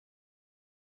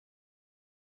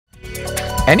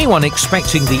Anyone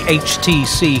expecting the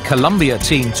HTC Columbia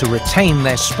team to retain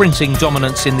their sprinting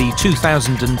dominance in the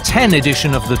 2010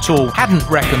 edition of the Tour hadn't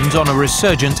reckoned on a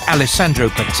resurgent Alessandro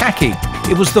Petacchi.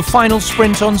 It was the final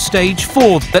sprint on stage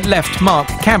 4 that left Mark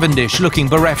Cavendish looking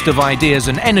bereft of ideas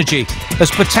and energy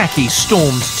as Petacchi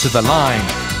stormed to the line.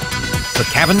 For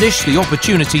Cavendish, the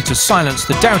opportunity to silence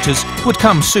the doubters would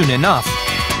come soon enough.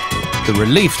 The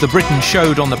relief the Briton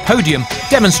showed on the podium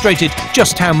demonstrated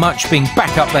just how much being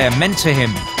back up there meant to him.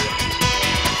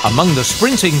 Among the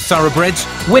sprinting thoroughbreds,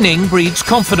 winning breeds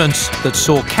confidence that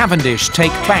saw Cavendish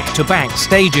take back-to-back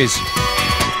stages.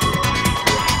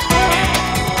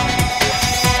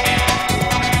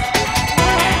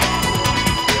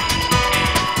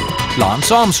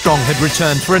 Lance Armstrong had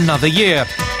returned for another year.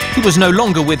 He was no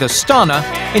longer with Astana.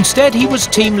 Instead, he was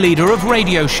team leader of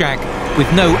Radio Shack,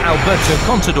 with no Alberto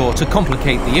Contador to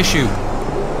complicate the issue.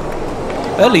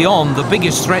 Early on, the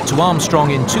biggest threat to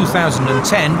Armstrong in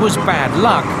 2010 was bad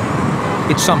luck.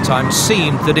 It sometimes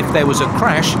seemed that if there was a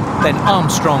crash, then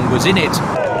Armstrong was in it,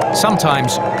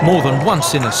 sometimes more than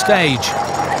once in a stage.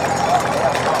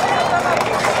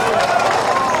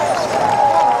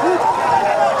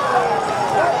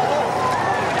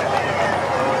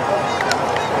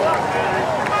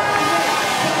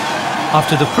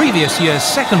 After the previous year's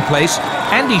second place,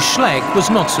 Andy Schleck was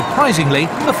not surprisingly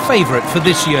a favourite for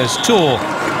this year's Tour.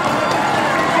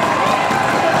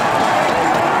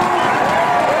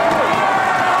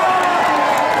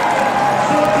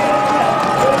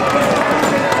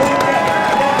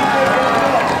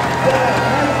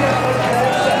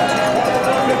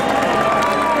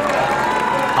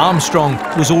 Armstrong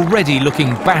was already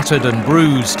looking battered and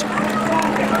bruised.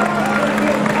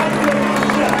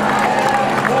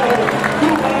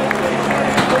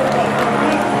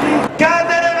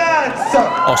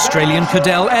 Australian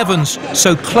Cadel Evans,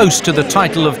 so close to the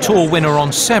title of Tour winner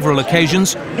on several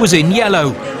occasions, was in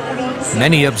yellow.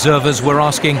 Many observers were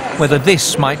asking whether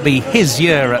this might be his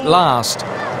year at last.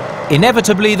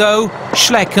 Inevitably, though,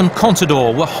 Schleck and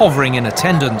Contador were hovering in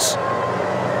attendance.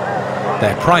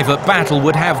 Their private battle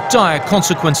would have dire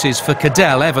consequences for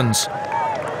Cadel Evans.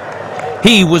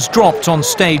 He was dropped on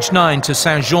stage 9 to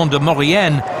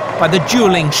Saint-Jean-de-Maurienne by the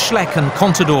duelling Schleck and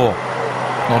Contador.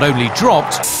 Not only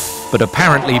dropped, but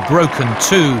apparently broken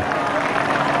too.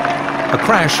 A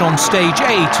crash on stage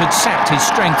 8 had sapped his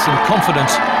strength and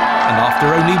confidence, and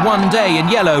after only one day in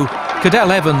yellow,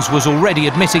 Cadel Evans was already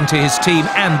admitting to his team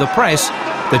and the press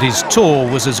that his tour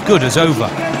was as good as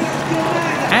over.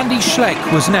 Andy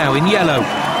Schleck was now in yellow.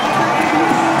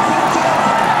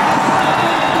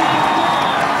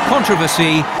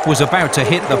 Controversy was about to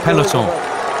hit the peloton,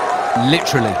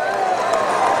 literally.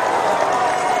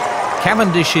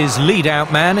 Cavendish's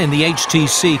lead-out man in the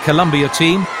HTC Columbia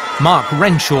team, Mark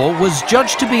Renshaw, was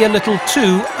judged to be a little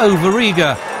too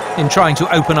overeager in trying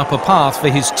to open up a path for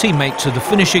his teammate to the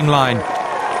finishing line.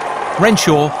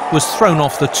 Renshaw was thrown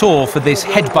off the Tour for this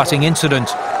headbutting incident.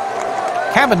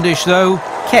 Cavendish, though,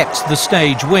 kept the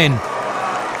stage win.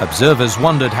 Observers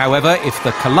wondered, however, if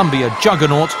the Columbia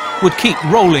juggernaut would keep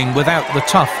rolling without the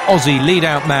tough Aussie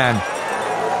lead-out man.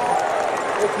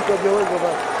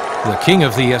 The king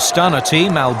of the Astana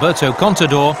team, Alberto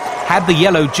Contador, had the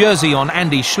yellow jersey on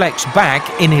Andy Schleck's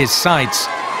back in his sights.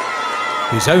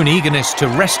 His own eagerness to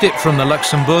wrest it from the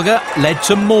Luxembourger led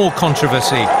to more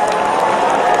controversy.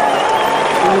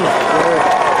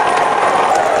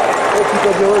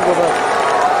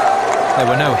 There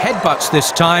were no headbutts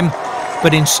this time,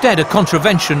 but instead a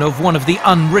contravention of one of the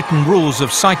unwritten rules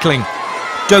of cycling.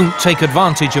 Don't take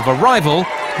advantage of a rival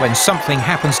when something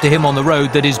happens to him on the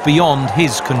road that is beyond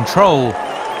his control.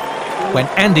 When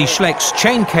Andy Schleck's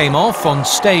chain came off on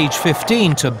stage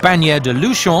 15 to Bagnères de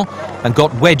Luchon and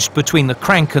got wedged between the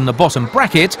crank and the bottom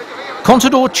bracket,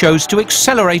 Contador chose to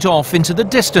accelerate off into the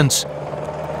distance.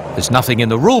 There's nothing in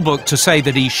the rulebook to say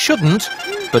that he shouldn't,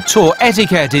 but Tour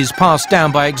etiquette is passed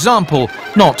down by example,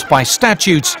 not by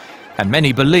statutes, and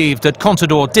many believe that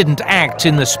Contador didn't act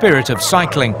in the spirit of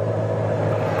cycling.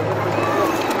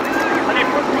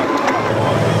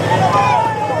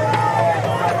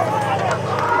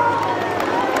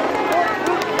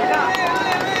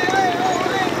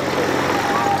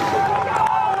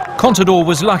 Contador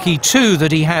was lucky too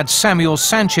that he had Samuel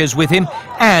Sanchez with him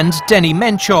and Denny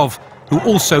Menchov, who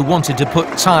also wanted to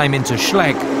put time into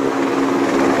Schleck.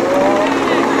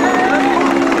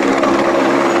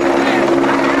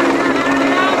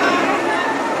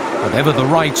 Whatever the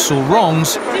rights or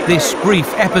wrongs, this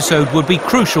brief episode would be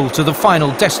crucial to the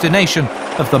final destination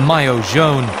of the Maillot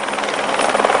Jaune.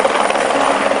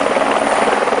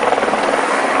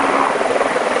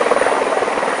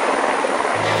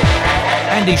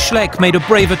 Andy Schleck made a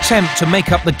brave attempt to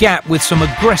make up the gap with some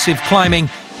aggressive climbing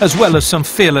as well as some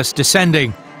fearless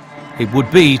descending. It would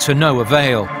be to no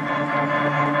avail.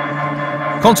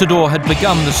 Contador had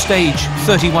begun the stage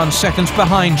 31 seconds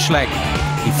behind Schleck.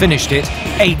 He finished it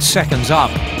 8 seconds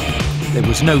up. There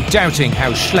was no doubting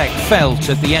how Schleck felt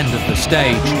at the end of the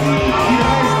stage.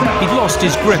 He'd lost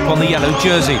his grip on the yellow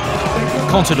jersey.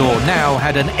 Contador now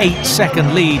had an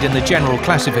 8-second lead in the general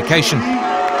classification.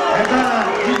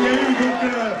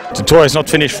 The tour is not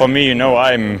finished for me, you know.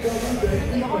 I'm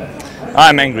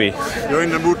angry. You're in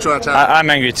the mood to attack. I'm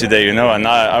angry today, you know, and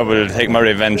I will take my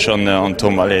revenge on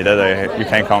Tourmalet. That you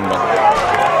can't count on.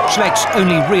 Schleck's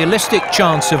only realistic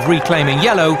chance of reclaiming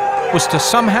yellow was to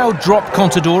somehow drop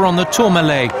Contador on the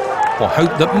Tourmalet, or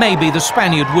hope that maybe the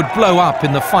Spaniard would blow up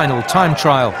in the final time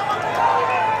trial.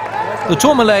 The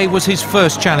Tourmalet was his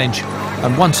first challenge,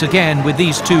 and once again with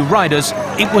these two riders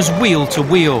it was wheel to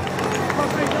wheel.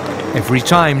 Every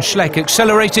time Schleck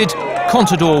accelerated,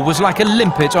 Contador was like a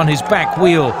limpet on his back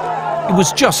wheel. It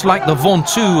was just like the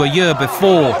Ventoux a year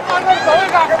before.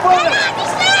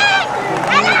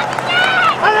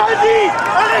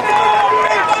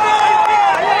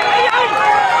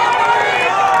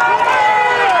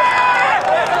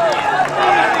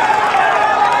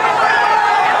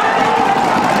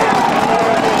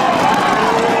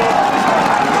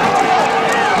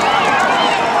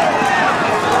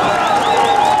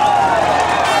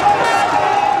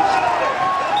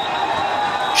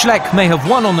 Schleck may have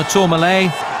won on the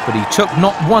Tourmalet, but he took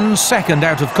not 1 second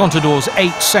out of Contador's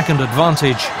 8-second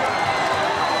advantage.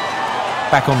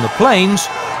 Back on the plains,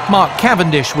 Mark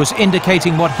Cavendish was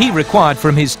indicating what he required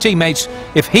from his teammates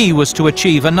if he was to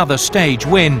achieve another stage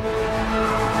win.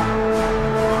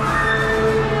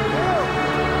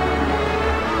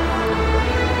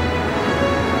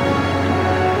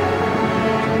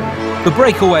 The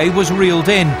breakaway was reeled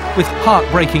in with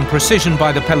heartbreaking precision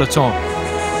by the peloton.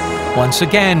 Once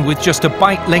again, with just a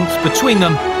bike length between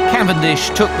them, Cavendish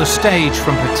took the stage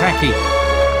from Pataki.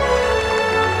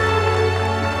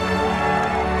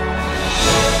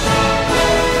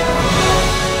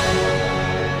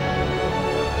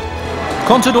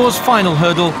 Contador's final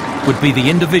hurdle would be the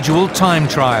individual time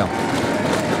trial.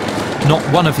 Not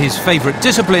one of his favourite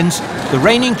disciplines, the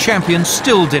reigning champion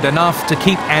still did enough to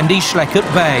keep Andy Schleck at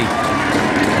bay.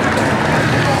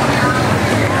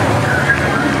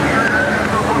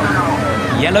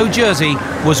 Yellow jersey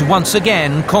was once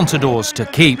again Contador's to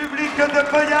keep.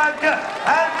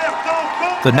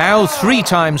 The now 3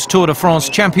 times Tour de France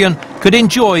champion could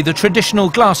enjoy the traditional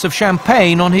glass of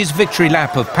champagne on his victory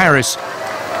lap of Paris.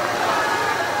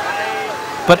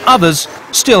 But others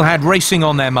still had racing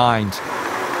on their mind.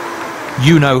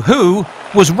 You know who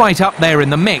was right up there in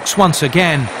the mix once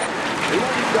again.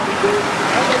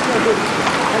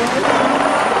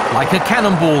 Like a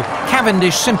cannonball,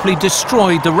 Cavendish simply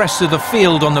destroyed the rest of the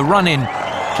field on the run-in,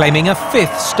 claiming a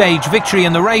 5th stage victory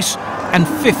in the race and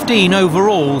 15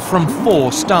 overall from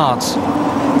 4 starts.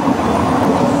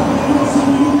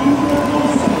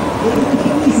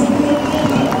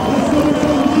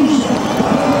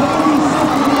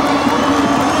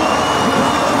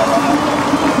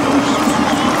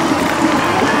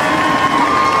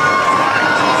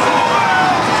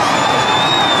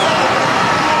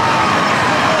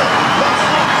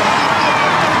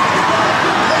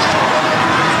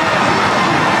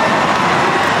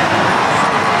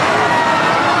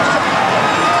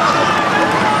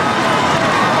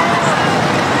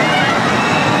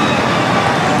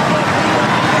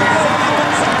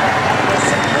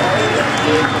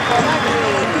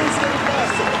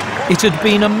 It had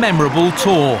been a memorable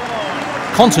tour.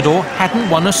 Contador hadn't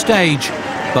won a stage,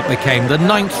 but became the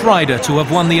 9th rider to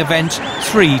have won the event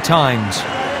 3 times.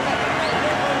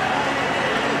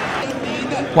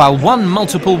 While one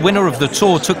multiple winner of the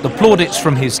Tour took the plaudits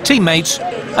from his teammates,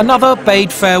 another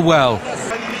bade farewell.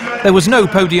 There was no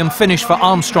podium finish for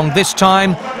Armstrong this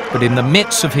time, but in the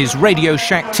midst of his Radio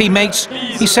Shack teammates,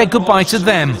 he said goodbye to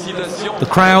them, the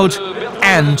crowd,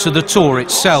 and to the Tour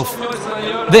itself.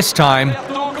 This time,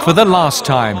 for the last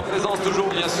time.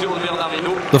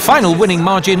 The final winning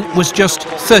margin was just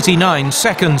 39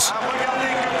 seconds.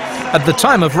 At the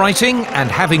time of writing,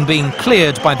 and having been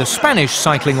cleared by the Spanish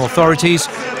cycling authorities,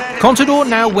 Contador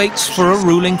now waits for a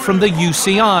ruling from the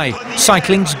UCI,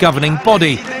 cycling's governing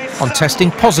body, on testing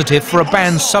positive for a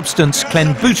banned substance,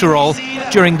 clenbuterol,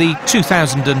 during the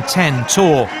 2010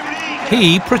 Tour.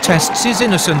 He protests his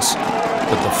innocence,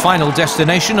 but the final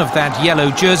destination of that yellow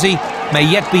jersey may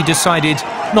yet be decided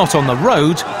not on the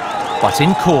road, but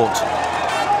in court.